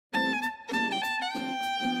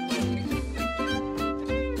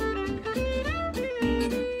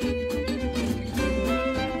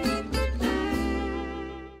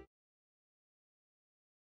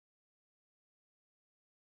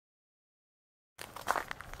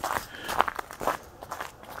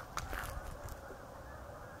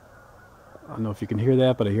don't know if you can hear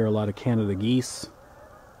that, but I hear a lot of Canada geese.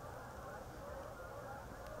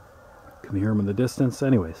 Can you hear them in the distance?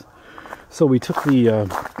 Anyways, so we took the,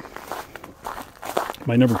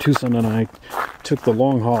 my number 2 son and I took the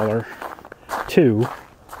long hauler 2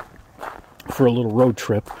 for a little road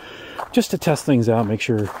trip, just to test things out, make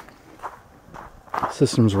sure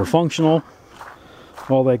systems were functional,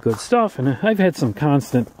 all that good stuff. And I've had some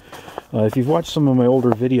constant, if you've watched some of my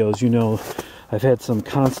older videos, you know I've had some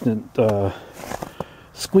constant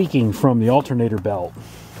squeaking from the alternator belt.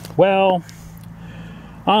 Well,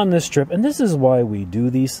 on this trip, and this is why we do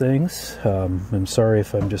these things, I'm sorry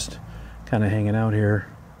if I'm just kind of hanging out here,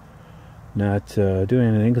 not doing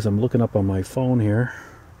anything, because I'm looking up on my phone here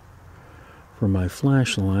for my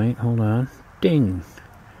flashlight. Hold on. Ding.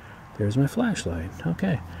 There's my flashlight.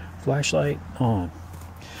 Okay. Flashlight on.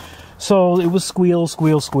 So it was squeal,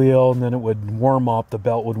 squeal, squeal, and then it would warm up. The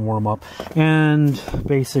belt would warm up. And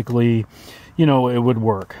basically, you know, it would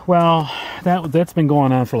work. Well, that's been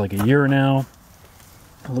going on for like a year now.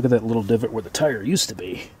 Look at that little divot where the tire used to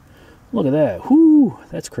be. Look at that. Whoo!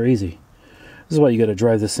 That's crazy. This is why you got to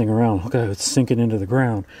drive this thing around. Look at it, it's sinking into the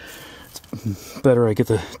ground. It's better I get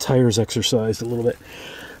the tires exercised a little bit.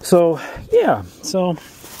 So, yeah. So,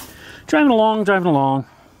 driving along.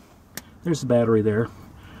 There's the battery there.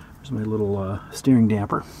 There's my little steering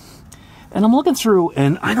damper. And I'm looking through,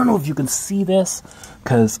 and I don't know if you can see this,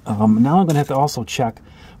 because now I'm going to have to also check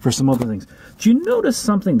for some other things. Do you notice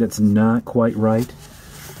something that's not quite right?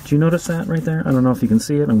 Do you notice that right there? I don't know if you can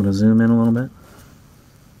see it. I'm going to zoom in a little bit.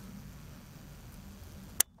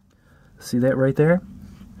 See that right there?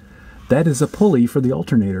 That is a pulley for the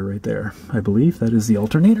alternator right there. I believe that is the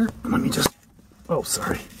alternator. Let me just... Oh,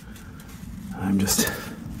 sorry. I'm just...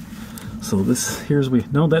 So this...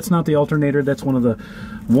 No, that's not the alternator. That's one of the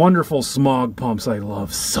wonderful smog pumps I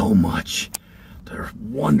love so much. They're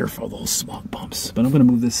wonderful, those smog pumps. But I'm going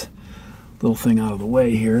to move this little thing out of the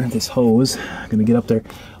way here. This hose. I'm going to get up there.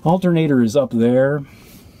 Alternator is up there.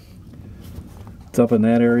 It's up in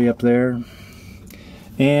that area up there.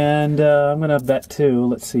 And I'm going to bet too.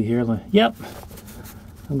 Let's see here. Yep.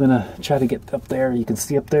 I'm going to try to get up there. You can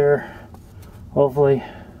see up there. Hopefully.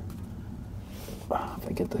 If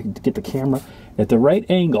I get the camera at the right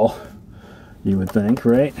angle, you would think,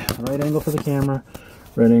 right? Right angle for the camera.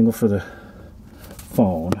 Right angle for the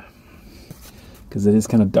phone. Because it is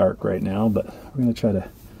kind of dark right now. But we're going to try to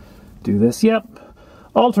do this. Yep.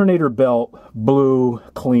 Alternator belt blew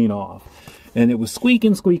clean off. And it was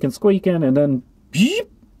squeaking, squeaking, squeaking. And then...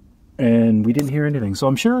 and we didn't hear anything. So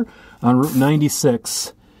I'm sure on Route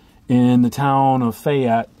 96 in the town of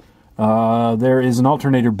Fayette, there is an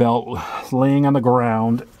alternator belt laying on the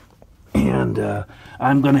ground, and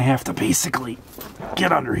I'm going to have to basically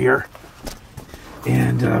get under here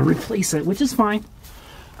and replace it, which is fine.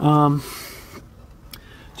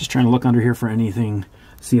 Just trying to look under here for anything,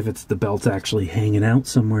 see if it's the belt's actually hanging out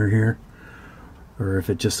somewhere here, or if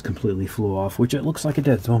it just completely flew off, which it looks like it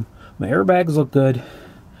did. So my airbags look good.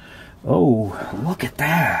 Oh, look at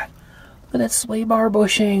that. Look at that sway bar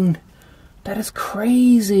bushing. That is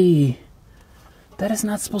crazy. That is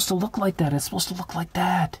not supposed to look like that. It's supposed to look like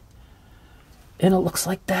that. And it looks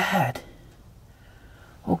like that.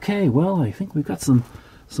 Okay, well, I think we've got some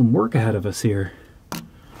work ahead of us here.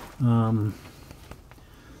 There's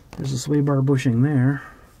a sway bar bushing there.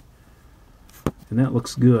 And that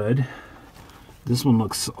looks good. This one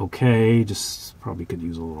looks okay. Just probably could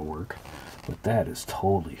use a little work. But that is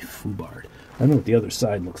totally foobarred. I don't know what the other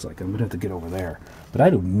side looks like. I'm going to have to get over there. But I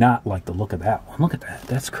do not like the look of that one. Look at that.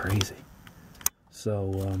 That's crazy.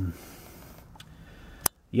 So,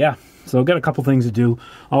 yeah. So I've got a couple things to do.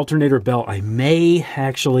 Alternator belt. I may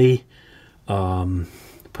actually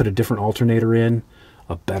put a different alternator in.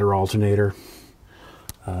 A better alternator.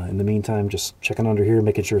 In the meantime, just checking under here,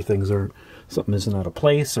 making sure something isn't out of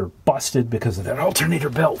place or busted because of that alternator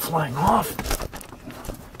belt flying off.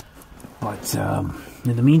 But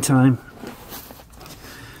in the meantime,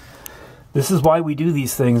 this is why we do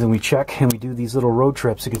these things, and we check and we do these little road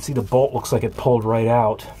trips. You can see the bolt looks like it pulled right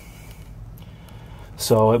out.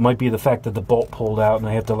 So it might be the fact that the bolt pulled out and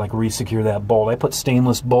I have to like re-secure that bolt. I put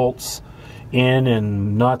stainless bolts in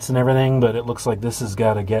and nuts and everything, but it looks like this has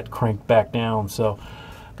got to get cranked back down. So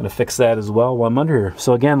I'm going to fix that as well while I'm under here.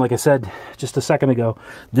 So again, like I said just a second ago,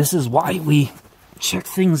 this is why we check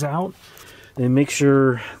things out and make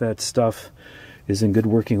sure that stuff is in good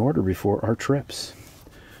working order before our trips.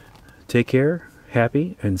 Take care,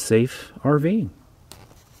 happy, and safe RVing.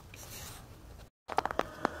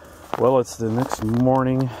 Well, it's the next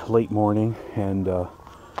morning, late morning, and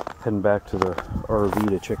heading back to the RV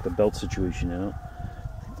to check the belt situation out.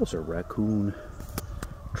 I think those are raccoon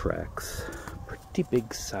tracks. pretty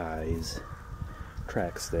big size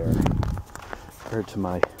tracks there compared to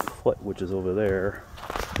my foot, which is over there.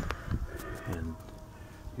 And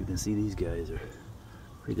you can see these guys are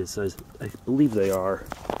pretty good size. I believe they are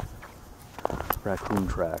raccoon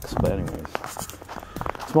tracks, but anyways,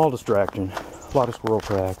 small distraction. A lot of squirrel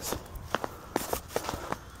tracks.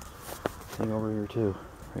 Thing over here too,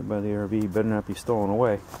 right by the RV. Better not be stolen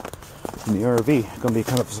away in the RV. It's gonna be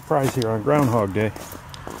kind of a surprise here on Groundhog Day.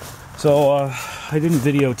 So I didn't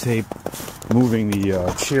videotape moving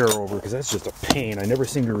the chair over because that's just a pain. I never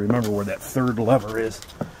seem to remember where that third lever is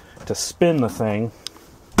to spin the thing.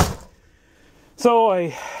 So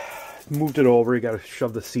I moved it over. You got to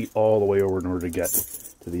shove the seat all the way over in order to get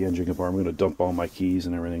to the engine compartment. I'm going to dump all my keys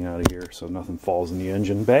and everything out of here so nothing falls in the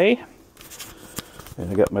engine bay. And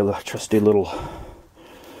I got my trusty little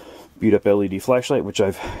beat up LED flashlight, which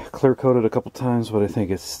I've clear coated a couple times, but I think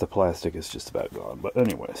it's the plastic is just about gone. But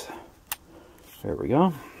anyways, there we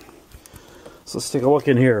go. So let's take a look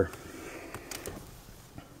in here.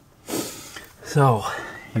 So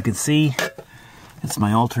you can see it's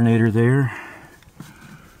my alternator there.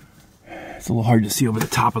 It's a little hard to see over the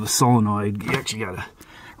top of the solenoid. You actually got to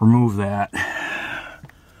remove that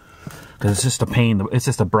because it's just a pain. It's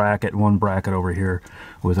just a bracket, one bracket over here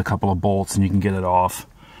with a couple of bolts, and you can get it off,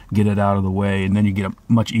 get it out of the way, and then you get a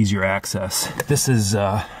much easier access. This is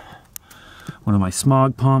one of my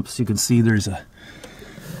smog pumps. You can see there's a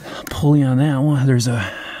pulley on that one. There's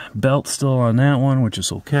a belt still on that one, which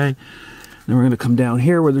is okay. Then we're going to come down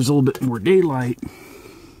here where there's a little bit more daylight.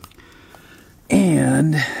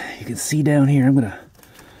 And you can see down here, I'm going to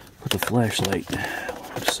put the flashlight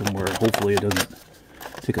somewhere. Hopefully it doesn't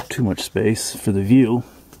take up too much space for the view.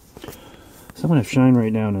 So I'm going to shine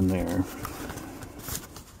right down in there.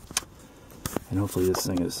 And hopefully this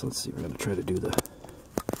thing is, let's see, we're going to try to do the,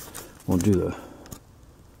 we'll do the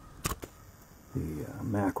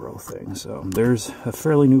macro thing. So there's a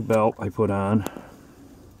fairly new belt I put on.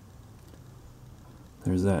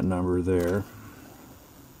 There's that number there.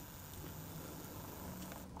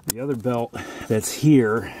 The other belt that's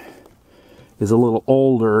here is a little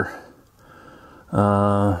older,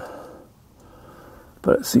 but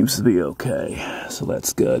it seems to be okay, so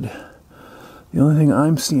that's good. The only thing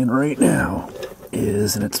I'm seeing right now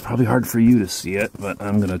is, and it's probably hard for you to see it, but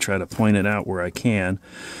I'm going to try to point it out where I can.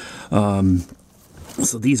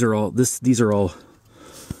 So these are all these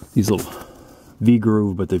little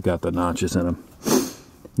V-groove, but they've got the notches in them.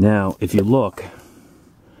 Now, if you look,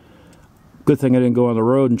 good thing I didn't go on the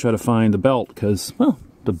road and try to find the belt, because, well,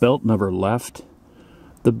 the belt never left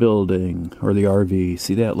the building or the RV.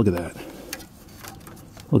 See that? Look at that.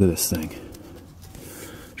 Look at this thing.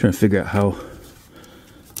 Trying to figure out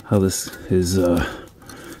how this is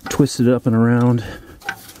twisted up and around.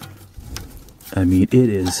 I mean, it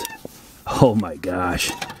is, oh my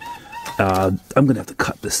gosh. I'm gonna have to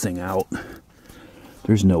cut this thing out.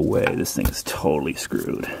 There's no way. This thing is totally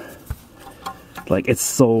screwed. Like, it's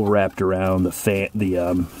so wrapped around the fan,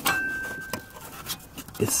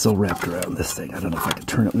 it's so wrapped around this thing. I don't know if I can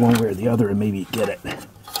turn it one way or the other and maybe get it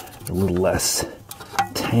a little less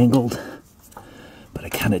tangled. But I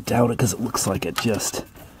kind of doubt it because it looks like it just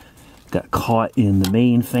got caught in the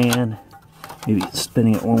main fan. Maybe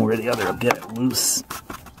spinning it one way or the other will get it loose.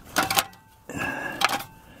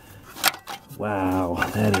 Wow,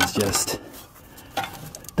 that is just,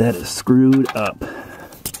 that is screwed up.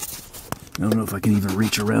 I don't know if I can even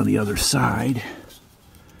reach around the other side.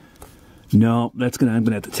 No, I'm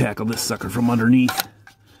gonna have to tackle this sucker from underneath.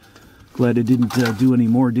 Glad it didn't do any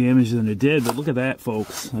more damage than it did, but look at that,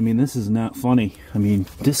 folks. I mean, this is not funny. I mean,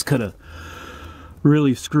 this could have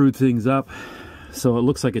really screwed things up. So it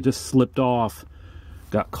looks like it just slipped off,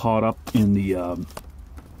 got caught up in the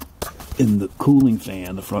cooling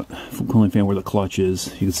fan, the front cooling fan where the clutch is.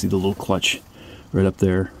 You can see the little clutch right up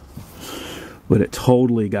there. But it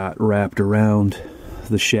totally got wrapped around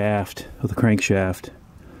the shaft, of the crankshaft.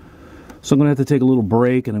 So I'm going to have to take a little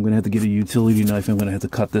break, and I'm going to have to get a utility knife. I'm going to have to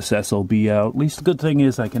cut this SOB out. At least the good thing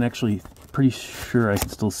is I can actually, pretty sure I can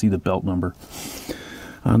still see the belt number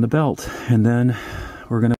on the belt. And then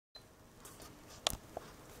we're going to...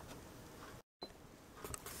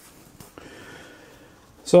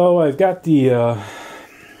 So I've got the...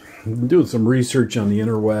 I'm doing some research on the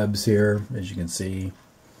interwebs here, as you can see.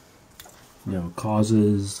 You know,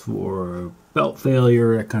 causes for belt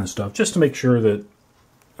failure, that kind of stuff, just to make sure that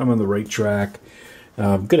I'm on the right track.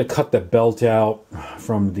 I'm going to cut the belt out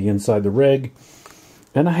from the inside the rig,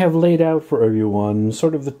 and I have laid out for everyone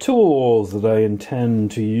sort of the tools that I intend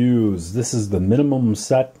to use. This is the minimum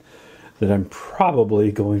set that I'm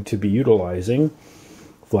probably going to be utilizing.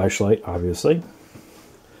 Flashlight, obviously.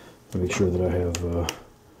 Make sure that I have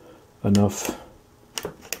enough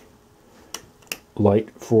light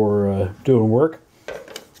for doing work.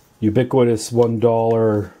 Ubiquitous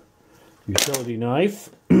 $1 utility knife.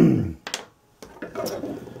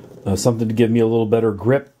 Something to give me a little better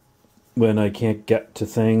grip when I can't get to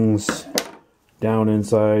things down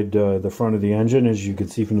inside the front of the engine, as you can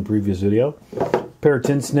see from the previous video. A pair of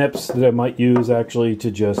tin snips that I might use actually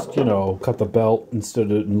to just, you know, cut the belt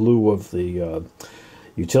instead of in lieu of the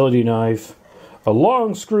utility knife. A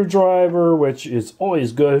long screwdriver, which is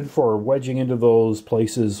always good for wedging into those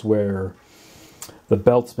places where the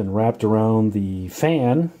belt's been wrapped around the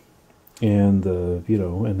fan and the, you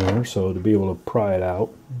know, in there, so to be able to pry it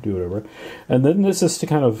out, do whatever. And then this is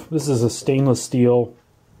this is a stainless steel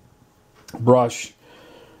brush.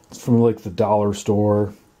 It's from like the dollar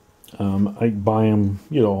store. I buy them,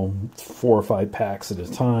 you know, 4 or 5 packs at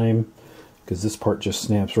a time because this part just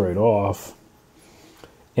snaps right off.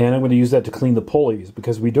 And I'm going to use that to clean the pulleys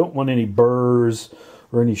because we don't want any burrs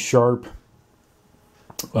or any sharp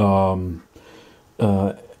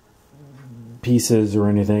pieces or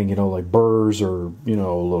anything, you know, like burrs or, you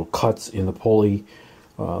know, little cuts in the pulley,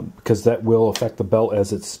 because that will affect the belt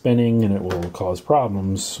as it's spinning and it will cause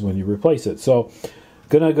problems when you replace it. So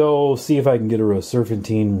gonna go see if I can get a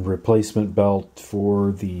serpentine replacement belt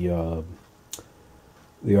for the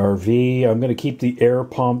RV. I'm gonna keep the air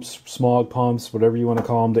pumps, smog pumps, whatever you want to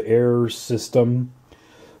call them, the air system.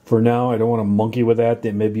 For now, I don't want to monkey with that.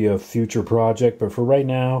 That may be a future project, but for right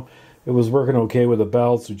now, it was working okay with the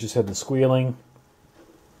belts. We just had the squealing.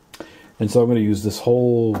 And so I'm going to use this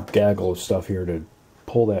whole gaggle of stuff here to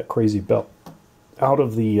pull that crazy belt out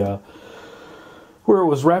of the where it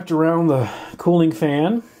was wrapped around the cooling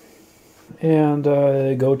fan, and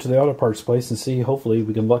go to the auto parts place and see, hopefully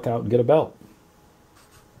we can luck out and get a belt.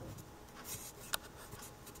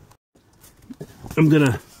 I'm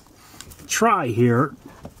going to try here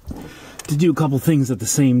to do a couple things at the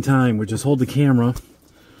same time, which is hold the camera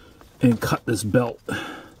and cut this belt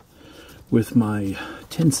with my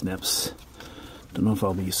tin snips. Don't know if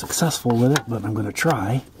I'll be successful with it, but I'm going to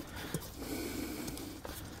try.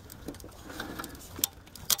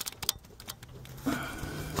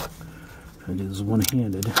 I do this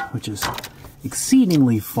one-handed, which is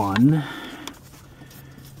exceedingly fun.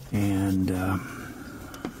 And I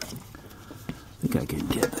think I can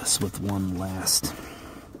get this with one last.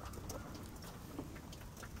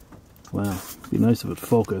 Wow, it'd be nice if it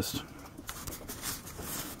focused.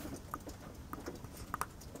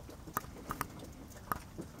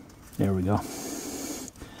 There we go.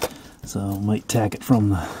 So I might tack it from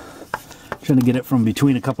the, trying to get it from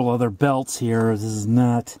between a couple other belts here. This is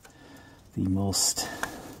not the most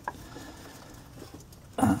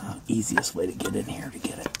easiest way to get in here to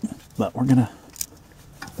get it, but we're gonna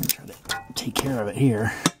try to take care of it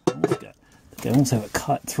here. I almost have it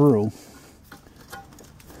cut through.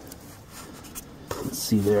 Let's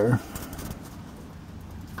see there.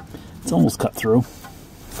 It's almost cut through.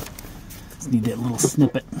 Just need that little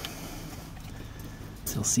snippet.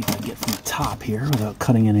 So we'll see if I can get from the top here without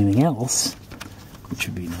cutting anything else, which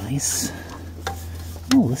would be nice.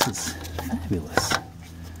 Oh, this is fabulous.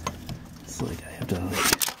 It's like I have to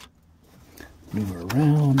maneuver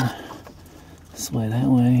around this way, that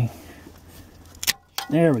way.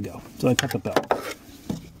 There we go. So I cut the belt.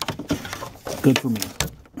 Good for me.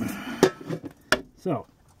 So,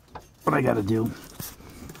 what I gotta do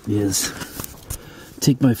is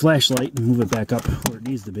take my flashlight and move it back up where it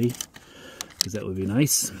needs to be, because that would be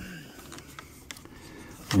nice.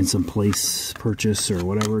 Find some place, purchase, or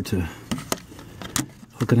whatever to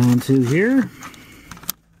hook it onto here.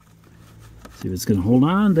 See if it's gonna hold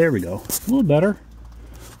on. There we go. A little better.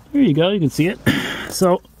 There you go, you can see it.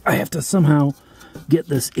 So, I have to somehow get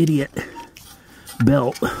this idiot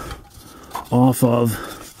belt off of,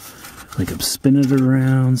 like I'm spinning it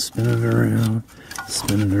around, spinning it around,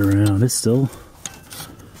 spinning it around. It's still,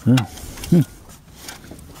 well,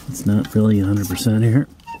 it's not really 100% here.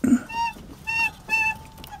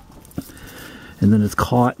 And then it's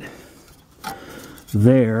caught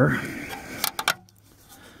there.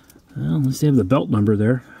 Well, let's have the belt number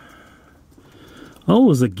there. Oh, it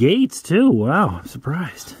was the gates too. Wow, I'm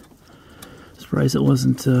surprised. Surprised it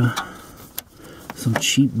wasn't some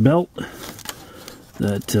cheap belt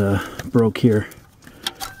that broke here.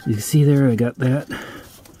 You can see there, I got that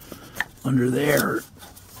under there.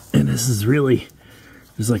 And this is really,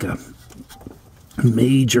 there's like a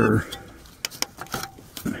major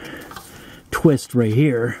twist right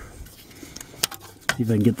here. See if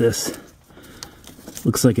I can get this.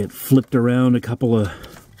 Looks like it flipped around a couple of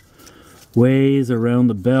ways around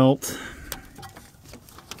the belt.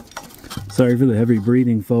 Sorry for the heavy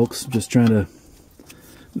breathing, folks. Just trying to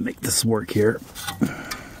make this work here.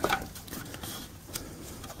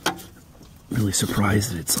 Really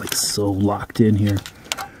surprised that it's like so locked in here.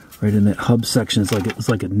 Right in that hub section, it's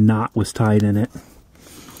like a knot was tied in it.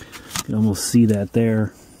 You can almost see that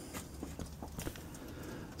there.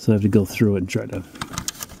 So I have to go through it and try to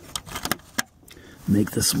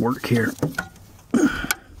make this work here.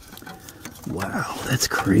 Wow, that's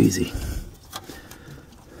crazy.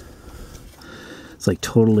 It's like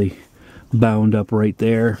totally bound up right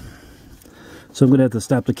there. So I'm going to have to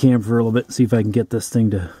stop the cam for a little bit and see if I can get this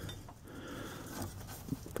thing to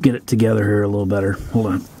get it together here a little better. Hold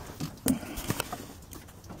on.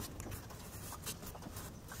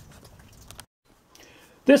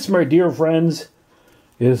 This, my dear friends,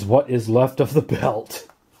 is what is left of the belt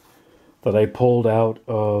that I pulled out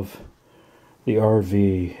of the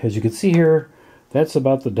RV. As you can see here, that's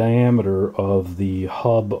about the diameter of the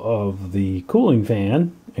hub of the cooling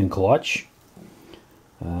fan and clutch.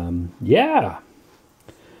 Yeah.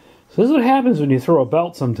 So this is what happens when you throw a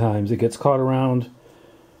belt sometimes. It gets caught around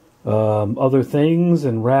other things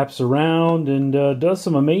and wraps around and does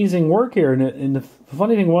some amazing work here. And the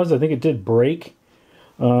funny thing was, I think it did break.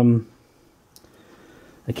 I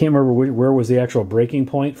can't remember where was the actual breaking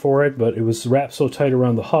point for it, but it was wrapped so tight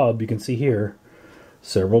around the hub, you can see here,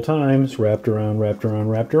 several times, wrapped around, wrapped around,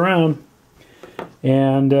 wrapped around,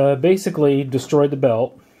 and basically destroyed the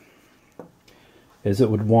belt, as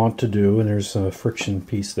it would want to do, and there's a friction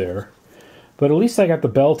piece there. But at least I got the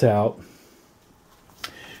belt out,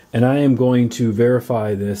 and I am going to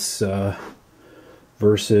verify this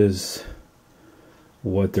versus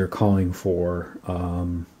what they're calling for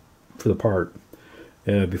the part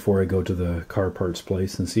before I go to the car parts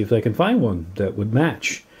place and see if I can find one that would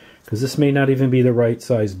match, because this may not even be the right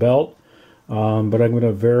size belt, but I'm going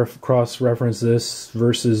to cross-reference this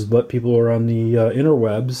versus what people are on the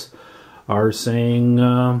interwebs are saying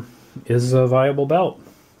is a viable belt.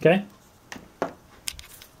 Okay.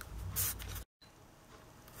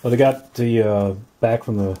 Well, I got the back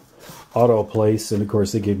from the auto place, and of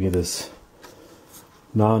course they gave me this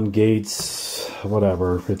non-Gates,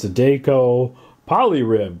 whatever. It's a Dayco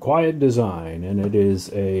Polyrib Quiet Design, and it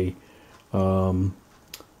is a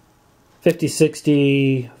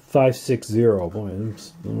 5060 560. Boy, I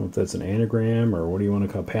don't know if that's an anagram or what do you want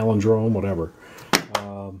to call it, palindrome, whatever.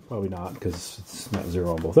 Probably not, because it's not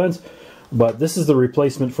zero on both ends. But this is the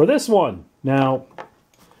replacement for this one. Now,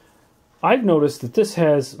 I've noticed that this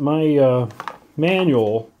has my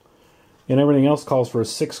manual, and everything else calls for a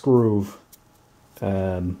 6-groove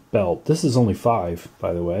belt. This is only 5,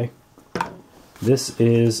 by the way. This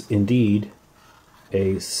is indeed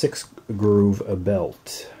a 6-groove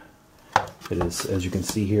belt. It is, as you can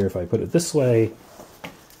see here, if I put it this way,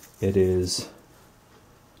 it is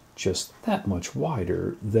just that much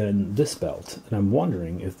wider than this belt. And I'm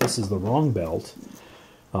wondering if this is the wrong belt,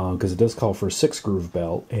 because it does call for a 6-groove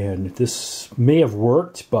belt, and this may have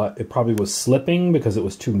worked, but it probably was slipping because it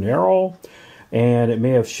was too narrow, and it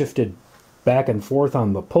may have shifted back and forth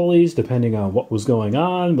on the pulleys depending on what was going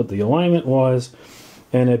on, what the alignment was,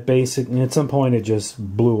 and it basically, at some point, it just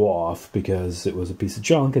blew off because it was a piece of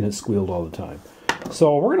junk and it squealed all the time.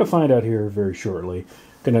 So we're going to find out here very shortly.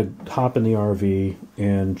 Going to hop in the RV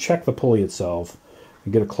and check the pulley itself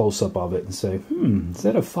and get a close-up of it and say, is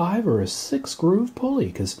that a 5 or a 6-groove pulley?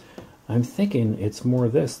 Because I'm thinking it's more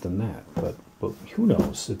this than that, but who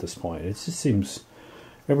knows at this point. It just seems,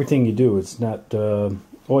 everything you do, it's not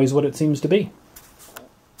always what it seems to be.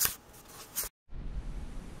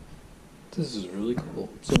 This is really cool.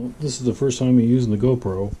 So this is the first time I'm using the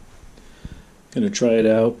GoPro. Gonna try it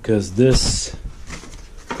out because this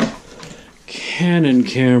Canon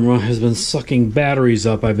camera has been sucking batteries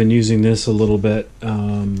up. I've been using this a little bit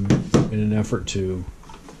in an effort to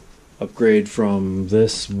upgrade from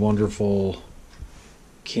this wonderful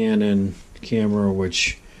Canon camera,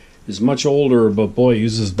 which is much older, but boy, it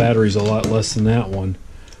uses batteries a lot less than that one.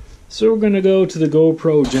 So we're going to go to the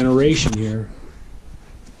GoPro generation here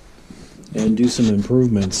and do some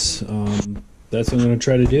improvements. That's what I'm going to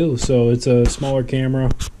try to do. So it's a smaller camera,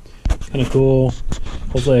 kind of cool.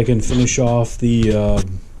 Hopefully I can finish off the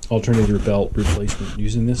alternator belt replacement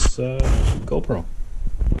using this GoPro.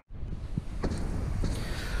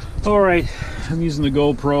 Alright, I'm using the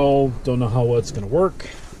GoPro. Don't know how it's going to work,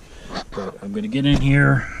 but I'm going to get in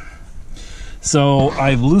here. So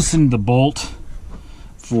I've loosened the bolt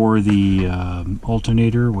for the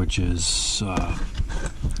alternator, which is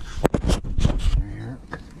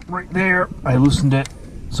right there. I loosened it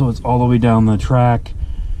so it's all the way down the track.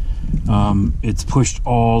 It's pushed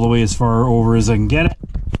all the way as far over as I can get it,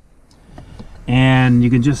 and you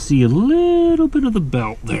can just see a little bit of the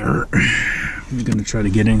belt there. I'm gonna try to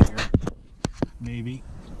get in here, maybe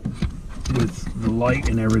with the light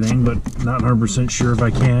and everything, but not 100% sure if I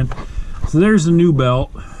can. So there's the new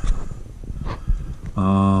belt,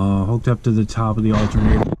 hooked up to the top of the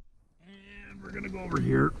alternator. And we're gonna go over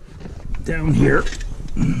here, down here.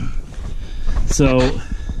 So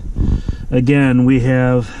again, we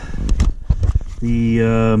have the,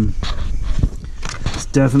 it's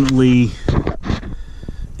definitely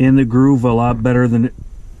in the groove a lot better than it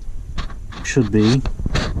should be.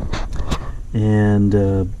 And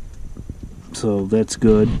so that's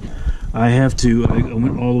good. I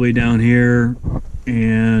went all the way down here,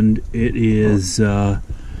 and it is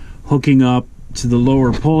hooking up to the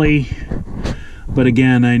lower pulley, but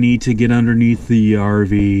again, I need to get underneath the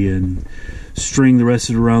RV and string the rest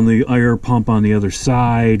of it around the air pump on the other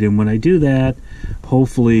side, and when I do that,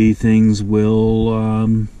 hopefully things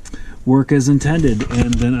will work as intended,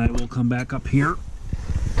 and then I will come back up here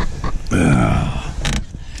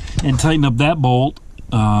and tighten up that bolt,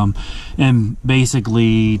 and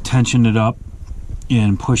basically tension it up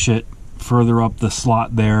and push it further up the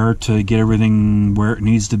slot there to get everything where it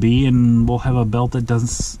needs to be, and we'll have a belt that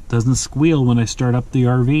doesn't squeal when I start up the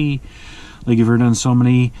RV like you've done so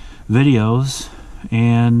many videos.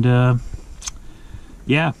 And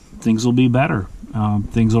yeah, things will be better.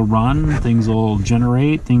 Things will run, things will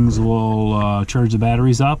generate, things will charge the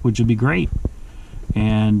batteries up, which would be great.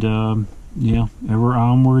 And you know, ever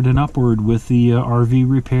onward and upward with the RV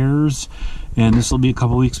repairs, and this will be a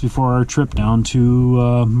couple weeks before our trip down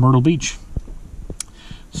to Myrtle Beach.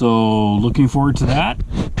 So looking forward to that,